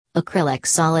Acrylic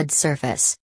solid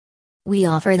surface. We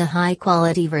offer the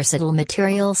high-quality versatile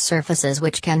material surfaces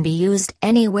which can be used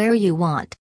anywhere you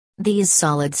want. These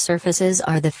solid surfaces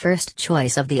are the first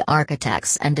choice of the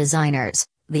architects and designers.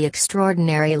 The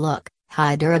extraordinary look,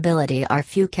 high durability are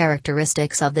few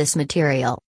characteristics of this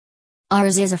material.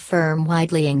 Ours is a firm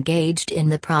widely engaged in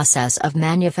the process of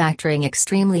manufacturing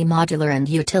extremely modular and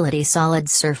utility solid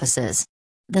surfaces.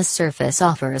 The surface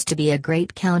offers to be a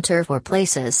great counter for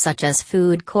places such as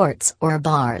food courts or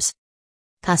bars.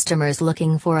 Customers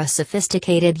looking for a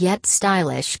sophisticated yet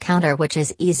stylish counter which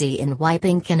is easy in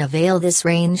wiping can avail this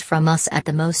range from us at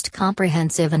the most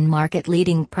comprehensive and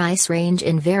market-leading price range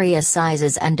in various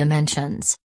sizes and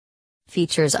dimensions.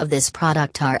 Features of this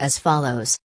product are as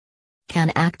follows. Can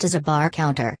act as a bar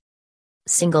counter.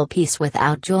 Single piece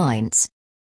without joints.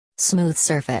 Smooth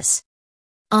surface.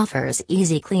 Offers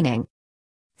easy cleaning.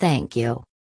 Thank you.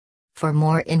 For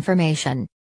more information,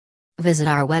 visit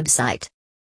our website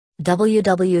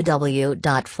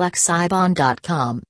www.flexibon.com.